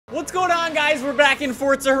What's going on, guys? We're back in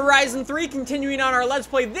Forza Horizon 3, continuing on our Let's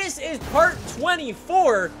Play. This is part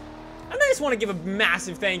 24. And I just want to give a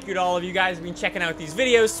massive thank you to all of you guys who've been checking out these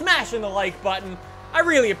videos, smashing the like button. I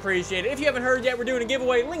really appreciate it. If you haven't heard yet, we're doing a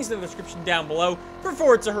giveaway. Links in the description down below for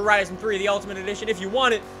Forza Horizon 3, the Ultimate Edition. If you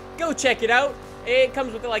want it, go check it out. It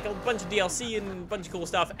comes with like a bunch of DLC and a bunch of cool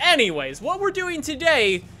stuff. Anyways, what we're doing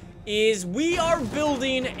today is we are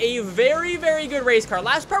building a very, very good race car.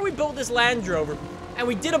 Last part, we built this Land Rover, and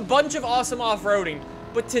we did a bunch of awesome off-roading.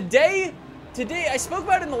 But today, I spoke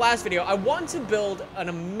about it in the last video, I want to build an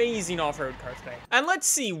amazing off-road car today. And let's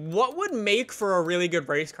see, what would make for a really good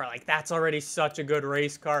race car? Like, that's already such a good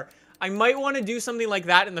race car. I might want to do something like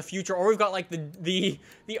that in the future, or we've got like the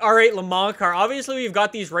R8 Le Mans car. Obviously, we've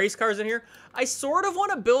got these race cars in here. I sort of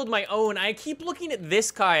want to build my own. I keep looking at this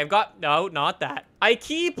car. I've got, no, not that. I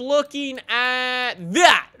keep looking at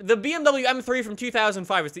that, the BMW M3 from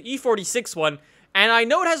 2005. It's the E46 one. And I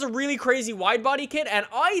know it has a really crazy wide body kit, and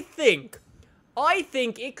I think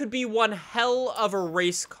it could be one hell of a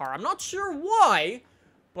race car. I'm not sure why,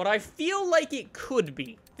 but I feel like it could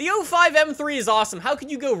be. The 05 M3 is awesome. How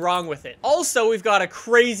could you go wrong with it? Also, we've got a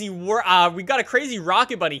crazy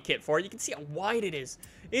Rocket Bunny kit for it. You can see how wide it is.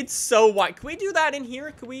 It's so wide. Can we do that in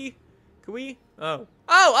here? Can we? Oh,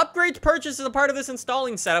 upgrades purchased as a part of this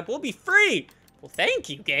installing setup will be free. Well, thank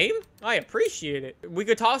you, game. I appreciate it. We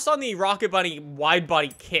could toss on the Rocket Bunny wide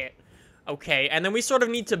body kit. Okay, and then we sort of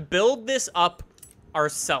need to build this up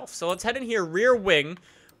ourselves. So let's head in here, rear wing.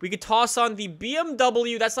 We could toss on the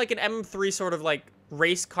BMW. That's like an M3 sort of like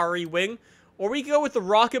race car-y wing. Or we could go with the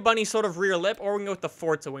Rocket Bunny sort of rear lip, or we can go with the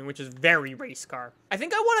Forza wing, which is very race car. I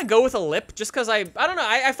think I want to go with a lip, just because I don't know,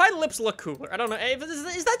 I find lips look cooler. I don't know,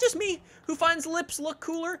 is that just me who finds lips look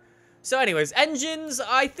cooler? So anyways, engines,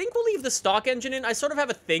 I think we'll leave the stock engine in. I sort of have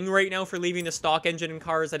a thing right now for leaving the stock engine in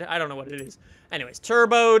cars. I don't know what it is. Anyways,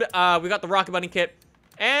 turboed, we got the Rocket Bunny kit,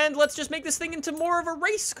 and let's just make this thing into more of a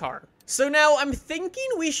race car. So now, I'm thinking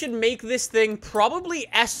we should make this thing probably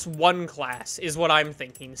S1 class, is what I'm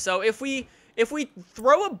thinking. So if we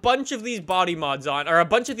throw a bunch of these body mods on, or a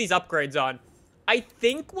bunch of these upgrades on, I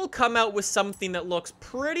think we'll come out with something that looks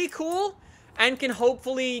pretty cool, and can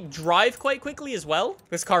hopefully drive quite quickly as well.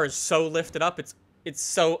 This car is so lifted up, it's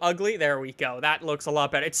so ugly. There we go. That looks a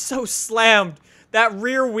lot better. It's so slammed. That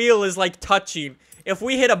rear wheel is like touching. If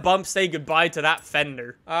we hit a bump, say goodbye to that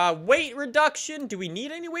fender. Weight reduction. Do we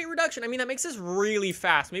need any weight reduction? I mean, that makes this really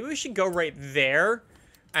fast. Maybe we should go right there.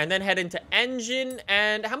 And then head into engine.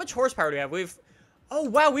 And how much horsepower do we have? Oh,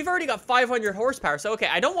 wow. We've already got 500 horsepower. So, okay,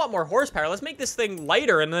 I don't want more horsepower. Let's make this thing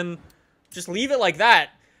lighter and then just leave it like that.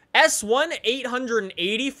 S1,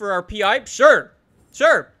 880 for our PI. Sure.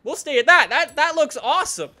 We'll stay at that. That looks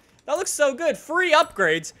awesome. That looks so good. Free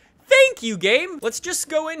upgrades. Thank you, game. Let's just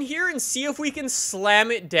go in here and see if we can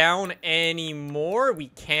slam it down anymore. We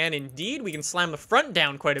can indeed. We can slam the front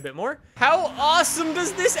down quite a bit more. How awesome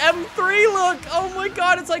does this M3 look? Oh my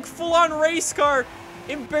god, it's like full-on race car.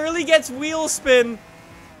 It barely gets wheel spin.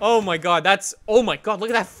 Oh my god, oh my god, look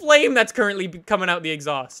at that flame that's currently coming out the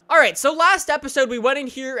exhaust. All right, so last episode, we went in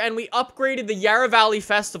here and we upgraded the Yarra Valley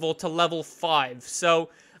Festival to level 5. So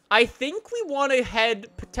I think we want to head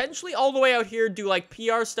potentially all the way out here, do like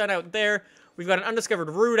PR stunt out there. We've got an undiscovered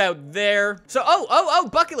route out there. So, oh,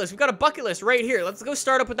 bucket list. We've got a bucket list right here. Let's go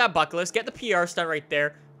start up with that bucket list, get the PR stunt right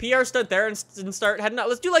there. PR stunt there and start heading out.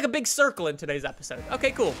 Let's do like a big circle in today's episode.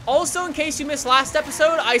 Okay, cool. Also, in case you missed last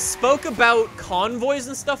episode, I spoke about convoys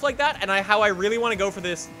and stuff like that, and how I really want to go for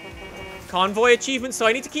this convoy achievement. So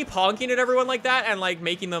I need to keep honking at everyone like that and like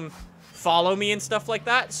making them follow me and stuff like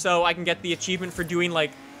that, so I can get the achievement for doing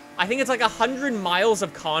like, I think it's like 100 miles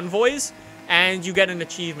of convoys, and you get an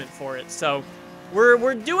achievement for it. So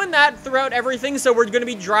we're doing that throughout everything. So we're going to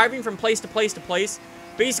be driving from place to place to place.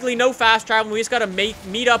 Basically, no fast travel. We just gotta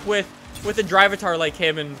meet up with a drivatar like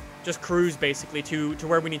him and just cruise, basically, to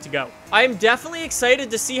where we need to go. I am definitely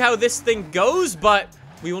excited to see how this thing goes, but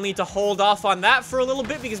we will need to hold off on that for a little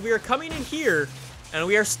bit because we are coming in here, and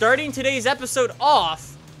we are starting today's episode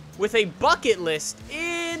off with a bucket list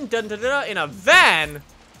in a van.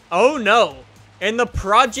 Oh, no. In the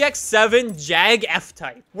Project 7 Jag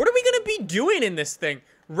F-Type. What are we gonna be doing in this thing?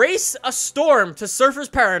 Race a storm to Surfer's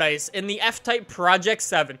Paradise in the F-Type Project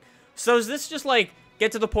 7. So is this just like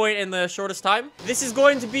get to the point in the shortest time? This is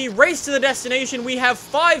going to be race to the destination. We have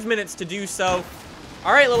 5 minutes to do so.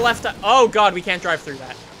 All right, little F-Type. Oh god, we can't drive through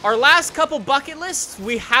that. Our last couple bucket lists,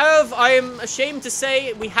 I am ashamed to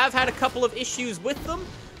say, we have had a couple of issues with them.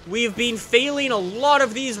 We've been failing a lot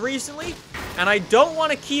of these recently, and I don't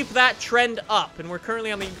want to keep that trend up. And we're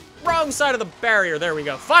currently on the wrong side of the barrier. There we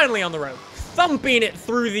go. Finally on the road. Thumping it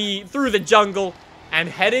through the jungle. and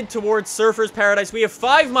headed towards Surfer's Paradise. We have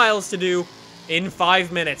 5 miles to do in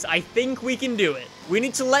 5 minutes. I think we can do it. We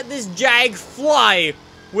need to let this Jag fly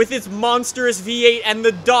with its monstrous V8 and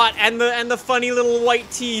the dot and the funny little white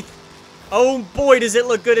teeth. Oh boy, does it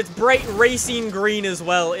look good. It's bright racing green as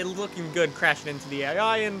well. It's looking good crashing into the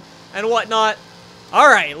AI and whatnot. All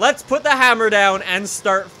right, let's put the hammer down and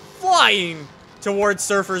start flying towards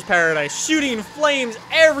Surfer's Paradise, shooting flames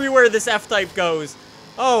everywhere this F-Type goes.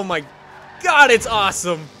 Oh my God, it's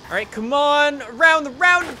awesome. All right, come on, around the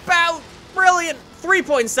roundabout. Brilliant.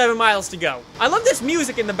 3.7 miles to go. I love this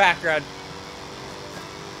music in the background.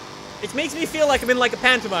 It makes me feel like I'm in like a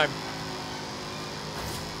pantomime.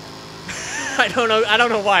 I don't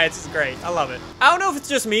know why, it's just great. I love it. I don't know if it's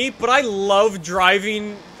just me, but I love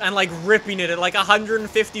driving and like ripping it at like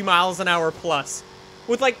 150 miles an hour plus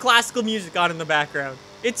with like classical music on in the background.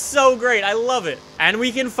 It's so great. I love it. And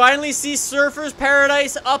we can finally see Surfer's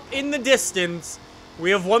Paradise up in the distance.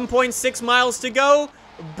 We have 1.6 miles to go.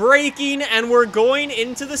 Braking, and we're going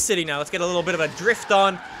into the city now. Let's get a little bit of a drift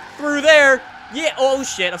on through there. Yeah, oh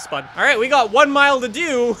shit, I've spun. All right, we got 1 mile to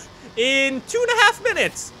do in 2.5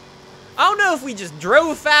 minutes. I don't know if we just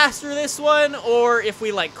drove faster this one, or if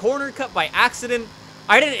we like corner cut by accident.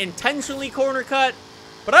 I didn't intentionally corner cut,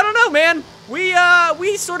 but I don't know, man.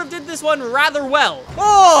 We sort of did this one rather well.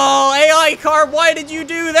 Oh, AI car, why did you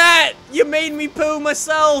do that? You made me poo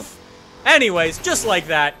myself. Anyways, just like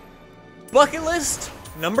that. Bucket list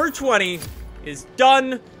number 20 is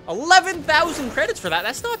done. 11,000 credits for that.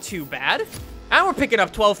 That's not too bad. And we're picking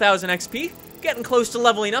up 12,000 XP. Getting close to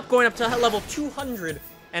leveling up, going up to level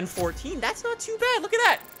 214. That's not too bad. Look at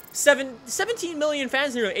that. 17 million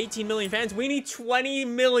fans, nearly 18 million fans. We need 20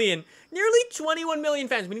 million. Nearly 21 million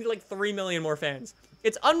fans. We need like 3 million more fans.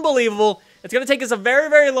 It's unbelievable. It's going to take us a very,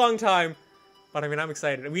 very long time. But I mean, I'm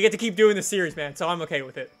excited. We get to keep doing the series, man, so I'm okay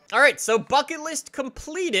with it. All right, so bucket list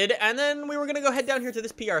completed, and then we were gonna go head down here to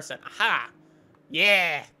this PR stunt. Aha!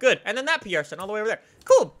 Yeah, good. And then that PR stunt all the way over there.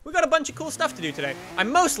 Cool, we got a bunch of cool stuff to do today.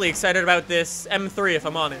 I'm mostly excited about this M3, if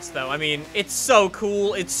I'm honest, though. I mean, it's so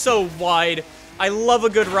cool, it's so wide. I love a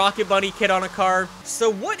good Rocket Bunny kit on a car. So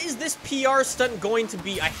what is this PR stunt going to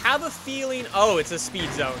be? I have a feeling, oh, it's a speed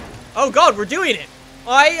zone. Oh God, we're doing it.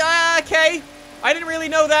 Okay. I didn't really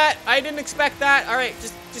know that. I didn't expect that. All right,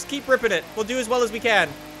 just keep ripping it. We'll do as well as we can.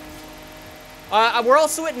 We're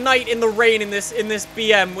also at night in the rain in this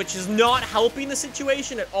BM, which is not helping the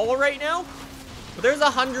situation at all right now. But there's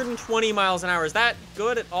 120 miles an hour. Is that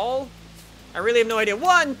good at all? I really have no idea.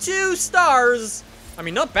 1, 2 stars. I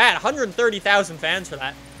mean, not bad. 130,000 fans for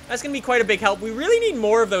that. That's gonna be quite a big help. We really need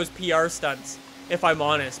more of those PR stunts, if I'm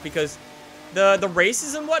honest, because the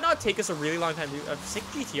races and whatnot take us a really long time to do. Sick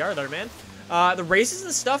GTR there, man. The races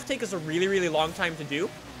and stuff take us a really, really long time to do.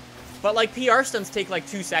 But, like, PR stunts take, like,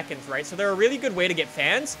 2 seconds, right? So they're a really good way to get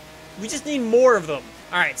fans. We just need more of them.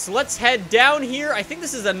 All right, so let's head down here. I think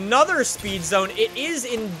this is another speed zone. It is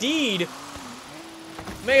indeed.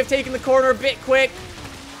 May have taken the corner a bit quick.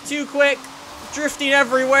 Too quick. Drifting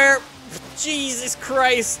everywhere. Jesus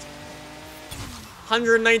Christ.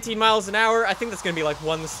 119 miles an hour. I think that's going to be, like,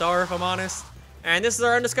 1 star, if I'm honest. And this is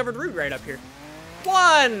our undiscovered route right up here.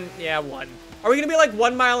 1! Yeah, 1. Are we going to be like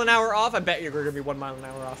 1 mile an hour off? I bet you're going to be 1 mile an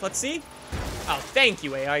hour off. Let's see. Oh, thank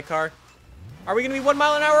you, AI car. Are we going to be 1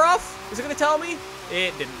 mile an hour off? Is it going to tell me?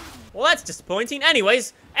 It didn't. Well, that's disappointing.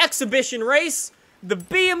 Anyways, exhibition race. The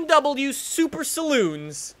BMW Super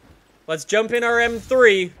Saloons. Let's jump in our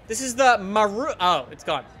M3. This is the Maroon... Oh, it's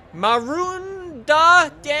gone. Maroon Da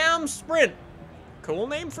Dam Sprint. Cool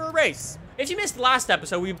name for a race. If you missed the last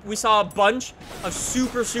episode, we saw a bunch of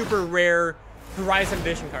super, super rare Horizon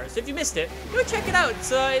Edition cars. If you missed it, go check it out.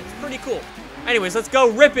 It's pretty cool. Anyways, let's go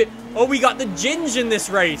rip it. Oh, we got the Ginge in this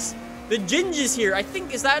race. The Ginge is here. I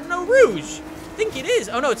think, is that no Rouge? I think it is.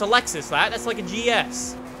 Oh no, it's a Lexus. That's like a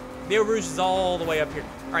GS. The Rouge is all the way up here.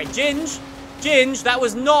 All right, Ginge. Ginge, that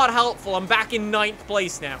was not helpful. I'm back in 9th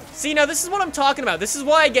place now. See, now this is what I'm talking about. This is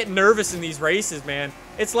why I get nervous in these races, man.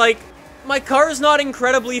 It's like, my car is not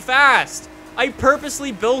incredibly fast. I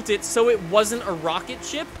purposely built it so it wasn't a rocket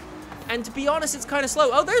ship. And to be honest, it's kind of slow.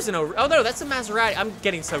 Oh, there's oh no, that's a Maserati. I'm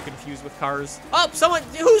getting so confused with cars. Oh, someone,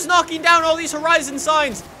 who's knocking down all these Horizon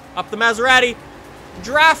signs? Up the Maserati.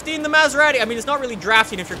 Drafting the Maserati. I mean, it's not really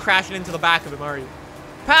drafting if you're crashing into the back of him, are you?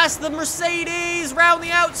 Past the Mercedes, round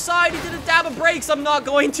the outside. He did a dab of brakes. I'm not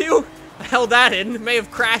going to. I held that in. May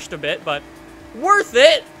have crashed a bit, but worth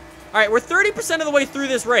it. All right, we're 30% of the way through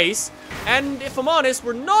this race, and if I'm honest,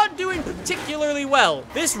 we're not doing particularly well.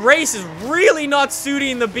 This race is really not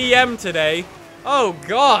suiting the BM today. Oh,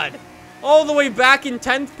 God. All the way back in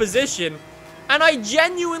 10th position. And I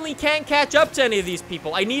genuinely can't catch up to any of these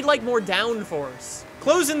people. I need, like, more downforce.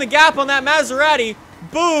 Closing the gap on that Maserati.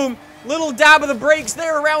 Boom. Little dab of the brakes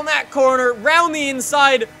there around that corner. Round the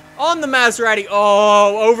inside on the Maserati.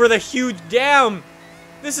 Oh, over the huge dam.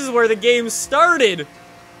 This is where the game started.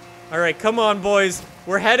 All right, come on, boys.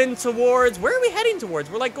 We're heading towards... Where are we heading towards?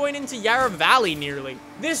 We're, like, going into Yarra Valley, nearly.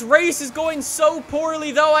 This race is going so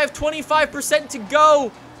poorly, though. I have 25% to go.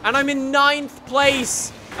 And I'm in 9th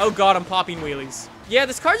place. Oh, God, I'm popping wheelies. Yeah,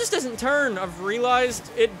 this car just doesn't turn. I've realized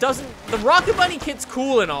it doesn't... The Rocket Bunny kit's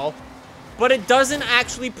cool and all, but it doesn't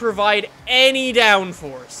actually provide any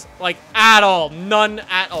downforce. Like, at all. None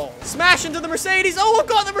at all. Smash into the Mercedes. Oh, I've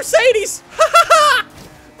got the Mercedes.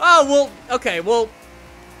 Oh, well, okay, well,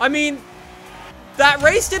 I mean, that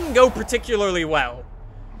race didn't go particularly well,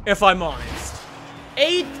 if I'm honest.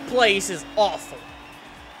 8th place is awful.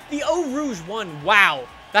 The Eau Rouge won. Wow.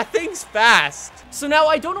 That thing's fast. So now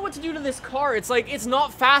I don't know what to do to this car. It's like, it's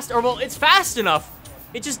not fast, or well, it's fast enough.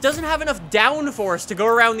 It just doesn't have enough downforce to go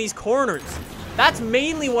around these corners. That's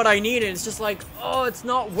mainly what I need, and it's just like, oh, it's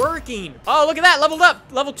not working. Oh, look at that, leveled up.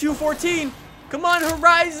 Level 214. Come on,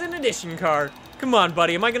 Horizon Edition car. Come on,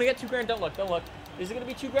 buddy. Am I gonna get 2 grand? Don't look, don't look. Is it gonna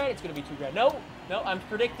be 2 grand? It's gonna be 2 grand. No, no, I'm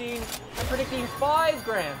predicting 5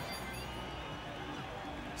 grand.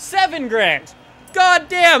 7 grand. God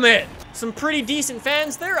damn it. Some pretty decent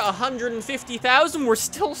fans there, 150,000. We're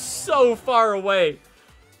still so far away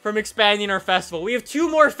from expanding our festival. We have 2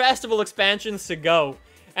 more festival expansions to go.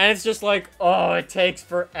 And it's just like, oh, it takes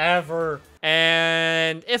forever.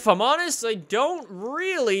 And if I'm honest, I don't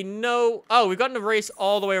really know. Oh, we've gotten a race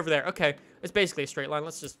all the way over there. Okay, it's basically a straight line.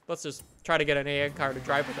 Let's just try to get an AI car to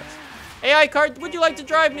drive with us. AI car, would you like to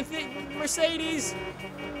drive Mercedes?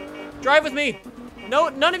 Drive with me. No,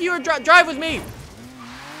 none of you are drive with me.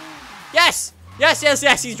 Yes! Yes, yes,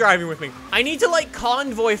 yes, he's driving with me. I need to, like,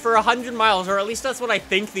 convoy for 100 miles, or at least that's what I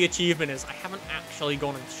think the achievement is. I haven't actually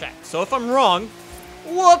gone and checked. So if I'm wrong,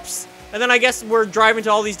 whoops! And then I guess we're driving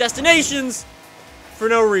to all these destinations for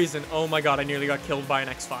no reason. Oh my god, I nearly got killed by an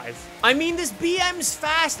X5. I mean, this BM's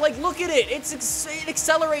fast. Like, look at it. It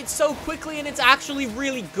accelerates so quickly, and it's actually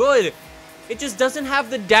really good. It just doesn't have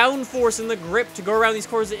the downforce and the grip to go around these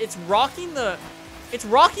corners. It's rocking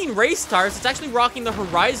race tires. It's actually rocking the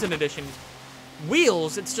Horizon Edition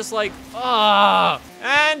wheels. It's just like, ah.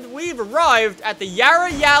 And we've arrived at the Yarra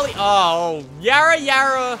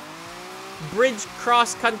Bridge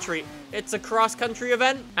Cross Country. It's a cross-country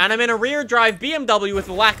event, and I'm in a rear-drive BMW with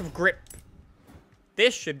a lack of grip.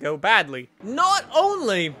 This should go badly. Not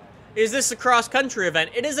only is this a cross-country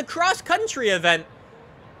event, it is a cross-country event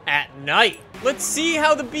at night. Let's see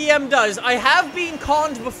how the BM does. I have been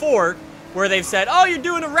conned before, where they've said, oh, you're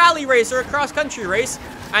doing a rally race or a cross-country race,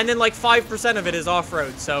 and then like 5% of it is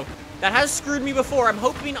off-road. So that has screwed me before. I'm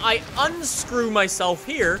hoping I unscrew myself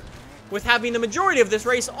here with having the majority of this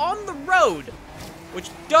race on the road, which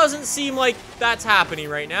doesn't seem like that's happening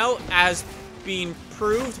right now, as being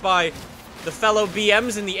proved by the fellow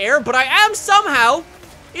BMs in the air, but I am somehow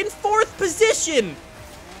in 4th position.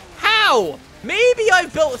 How? Maybe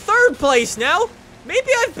I've built 3rd place now.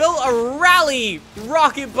 Maybe I've built a rally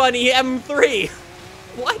Rocket Bunny M3.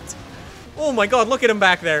 What? Oh my god, look at them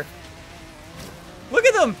back there. Look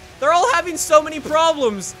at them. They're all having so many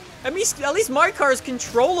problems. At least my car is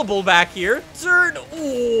controllable back here. Turn.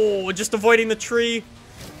 Oh, just avoiding the tree.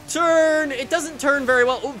 Turn. It doesn't turn very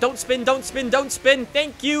well. Oh, don't spin, don't spin, don't spin.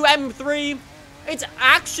 Thank you, M3. It's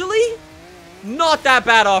actually not that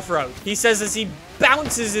bad off-road. He says as he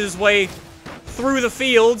bounces his way through the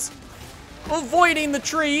fields, avoiding the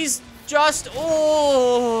trees. Just,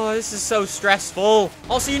 oh, this is so stressful.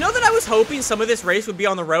 Also, you know that I was hoping some of this race would be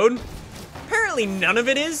on the road? Apparently none of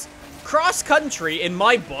it is. Cross-country, in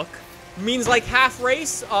my book, means like half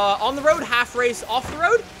race on the road, half race off the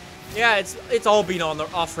road. Yeah, it's all been on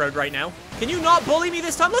the off-road right now. Can you not bully me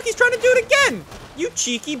this time? Look, he's trying to do it again. You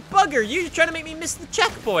cheeky bugger. You're trying to make me miss the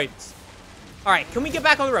checkpoints. All right, can we get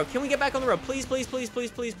back on the road? Can we get back on the road? Please, please, please,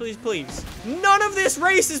 please, please, please, please. None of this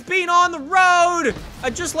race has been on the road.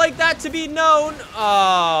 I'd just like that to be known.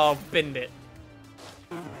 Oh, binned it.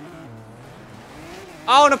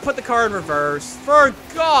 I want to put the car in reverse. For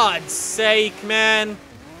God's sake, man.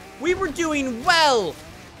 We were doing well.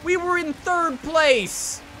 We were in 3rd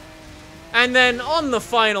place. And then on the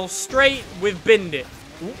final straight, we've binned it.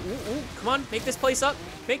 Ooh, ooh, ooh. Come on, make this place up.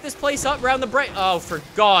 Make this place up round the break. Oh, for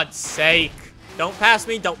God's sake. Don't pass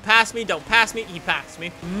me, don't pass me, don't pass me. He passed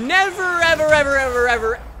me. Never, ever, ever, ever,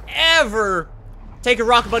 ever, ever take a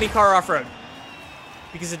Rocket Bunny car off-road.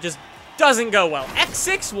 Because it just doesn't go well.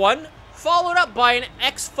 X6 won, followed up by an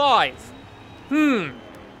X5.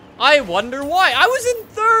 I wonder why. I was in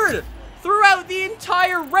 3rd. throughout the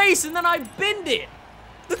entire race, and then I binned it.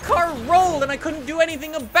 The car rolled, and I couldn't do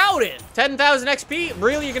anything about it. 10,000 XP?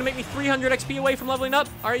 Really? You're gonna make me 300 XP away from leveling up?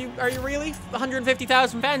 Are you really?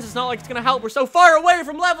 150,000 fans? It's not like it's gonna help. We're so far away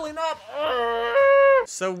from leveling up.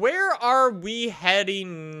 So where are we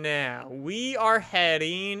heading now? We are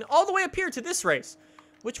heading all the way up here to this race,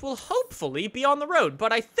 which will hopefully be on the road.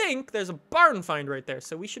 But I think there's a barn find right there,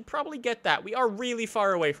 so we should probably get that. We are really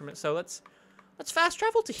far away from it, so let's fast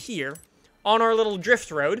travel to here on our little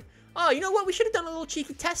drift road. Oh, you know what? We should have done a little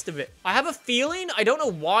cheeky test of it. I have a feeling, I don't know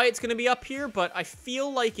why it's going to be up here, but I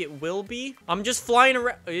feel like it will be. I'm just flying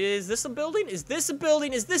around. Is this a building? Is this a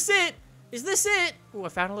building? Is this it? Is this it? Oh, I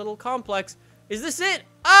found a little complex. Is this it?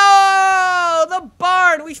 Oh, the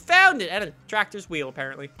barn. We found it. And a tractor's wheel,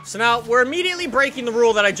 apparently. So now we're immediately breaking the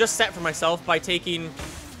rule that I just set for myself by taking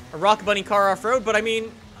a Rocket Bunny car off-road. But I mean,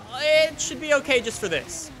 it should be okay just for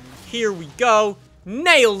this. Here we go.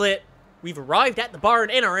 Nailed it. We've arrived at the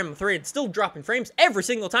barn in our M3 and still dropping frames every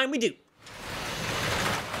single time we do.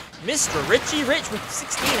 Mr. Richie Rich with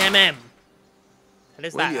 16mm. That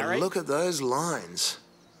is that, all right? Look at those lines.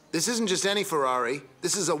 This isn't just any Ferrari.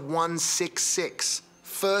 This is a 166.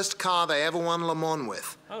 First car they ever won Le Mans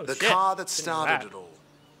with. Oh, the shit. car that started it all.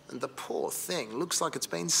 And the poor thing looks like it's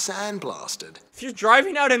been sandblasted. If you're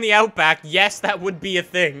driving out in the Outback, yes, that would be a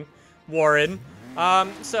thing, Warren.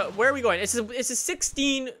 So where are we going? It's a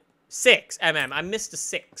 16.6 mm. I missed a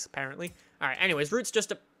 6, apparently. All right, anyways, route's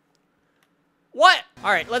just a... What?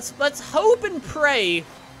 All right, let's hope and pray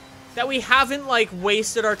that we haven't, like,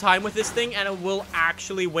 wasted our time with this thing and it will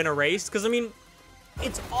actually win a race. Because, I mean,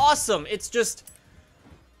 it's awesome. It's just...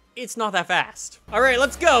 It's not that fast. All right,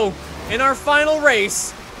 let's go. In our final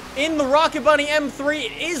race, in the Rocket Bunny M3,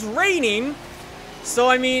 it is raining. So,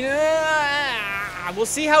 I mean, we'll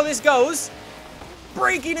see how this goes.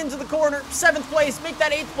 Breaking into the corner, 7th place, make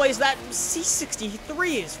that 8th place. That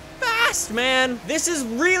C63 is fast, man. This is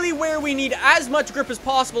really where we need as much grip as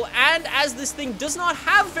possible, and as this thing does not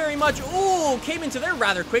have very much, ooh, came into there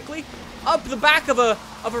rather quickly. Up the back of a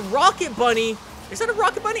Rocket Bunny. Is that a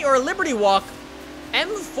Rocket Bunny or a Liberty Walk?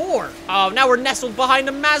 M4. Oh, now we're nestled behind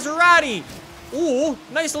a Maserati. Ooh,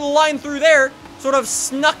 nice little line through there. Sort of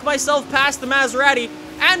snuck myself past the Maserati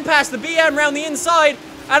and past the BM around the inside.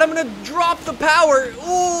 And I'm gonna drop the power.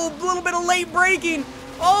 Ooh, a little bit of late braking.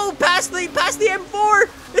 Oh, past the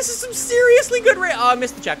M4. This is some seriously good race. Oh, I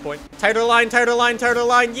missed the checkpoint. Tighter line, tighter line, tighter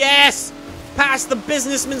line. Yes! Past the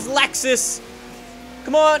businessman's Lexus.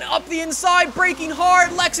 Come on, up the inside, braking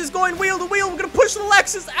hard. Lexus going wheel to wheel. We're gonna push the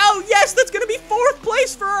Lexus out. Yes, that's gonna be 4th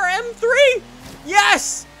place for our M3.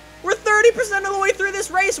 Yes! We're 30% of the way through this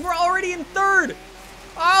race. We're already in 3rd.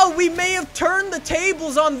 Oh, we may have turned the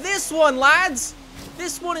tables on this one, lads.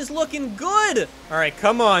 This one is looking good. All right,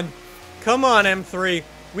 come on. Come on, M3.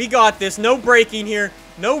 We got this. No braking here.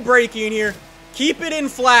 No braking here. Keep it in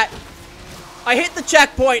flat. I hit the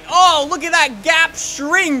checkpoint. Oh, look at that gap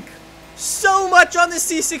shrink. So much on the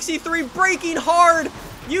C63. Braking hard.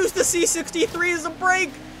 Use the C63 as a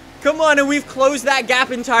brake. Come on, and we've closed that gap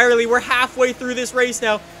entirely. We're halfway through this race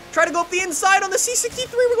now. Try to go up the inside on the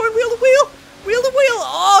C63. We're going wheel to wheel. Wheel to wheel.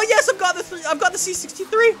 Oh, yes, I've got the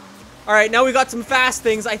C63. All right, now we got some fast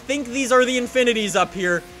things. I think these are the Infinities up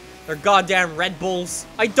here. They're goddamn Red Bulls.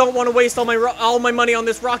 I don't want to waste all my money on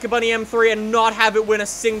this Rocket Bunny M3 and not have it win a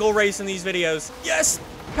single race in these videos. Yes!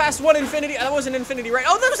 Past one Infinity. That was an Infinity, right?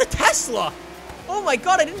 Oh, that was a Tesla! Oh my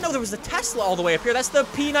god, I didn't know there was a Tesla all the way up here. That's the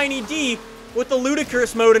P90D with the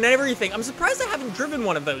ludicrous mode and everything. I'm surprised I haven't driven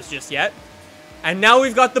one of those just yet. And now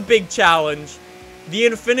we've got the big challenge. The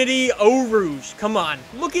Infinity Eau Rouge. Come on.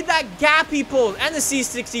 Look at that gap he pulled. And the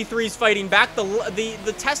C63's fighting back.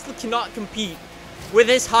 The Tesla cannot compete with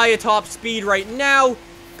his high atop speed right now.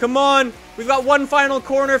 Come on. We've got one final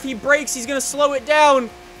corner. If he brakes, he's going to slow it down.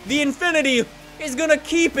 The Infinity is going to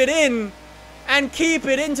keep it in and keep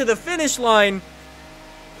it into the finish line.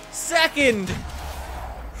 2nd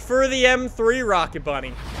for the M3 Rocket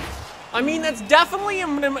Bunny. I mean, that's definitely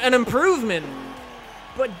an improvement.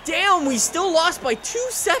 But damn, we still lost by 2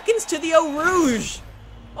 seconds to the Eau Rouge.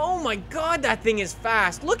 Oh my god, that thing is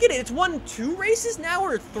fast. Look at it. It's won 2 races now,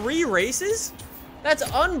 or 3 races? That's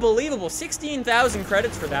unbelievable. 16,000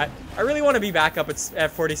 credits for that. I really want to be back up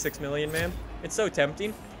at 46 million, man. It's so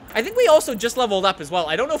tempting. I think we also just leveled up as well.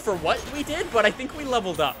 I don't know for what we did, but I think we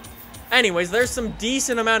leveled up. Anyways, there's some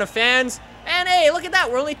decent amount of fans. And hey, look at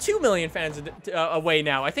that. We're only 2 million fans away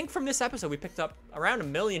now. I think from this episode, we picked up around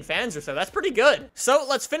 1 million fans or so. That's pretty good. So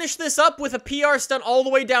let's finish this up with a PR stunt all the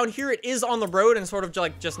way down here. It is on the road and sort of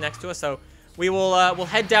like just next to us. So we will we'll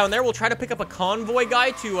head down there. We'll try to pick up a convoy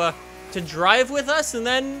guy to drive with us, and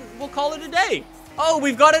then we'll call it a day. Oh,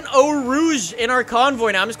 we've got an Eau Rouge in our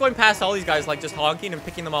convoy now. I'm just going past all these guys, like, just honking and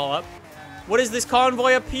picking them all up. What is this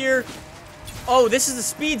convoy up here? Oh, this is the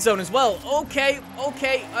speed zone as well. Okay,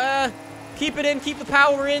 okay. Keep it in, keep the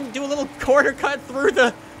power in. Do a little corner cut through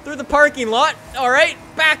the parking lot. All right,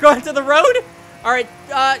 back onto the road. All right,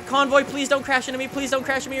 convoy, please don't crash into me. Please don't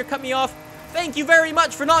crash into me or cut me off. Thank you very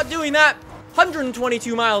much for not doing that.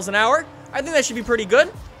 122 miles an hour. I think that should be pretty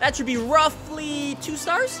good. That should be roughly 2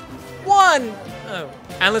 stars? 1. Oh.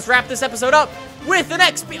 And let's wrap this episode up with an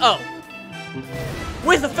XP. Oh.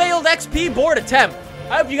 With a failed XP board attempt.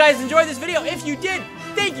 I hope you guys enjoyed this video. If you did,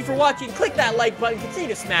 thank you for watching. Click that like button. Continue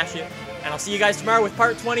to smash it. And I'll see you guys tomorrow with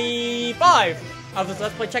part 25 of this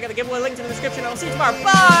Let's Play. Check out the giveaway links in the description. I'll see you tomorrow.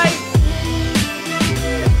 Bye!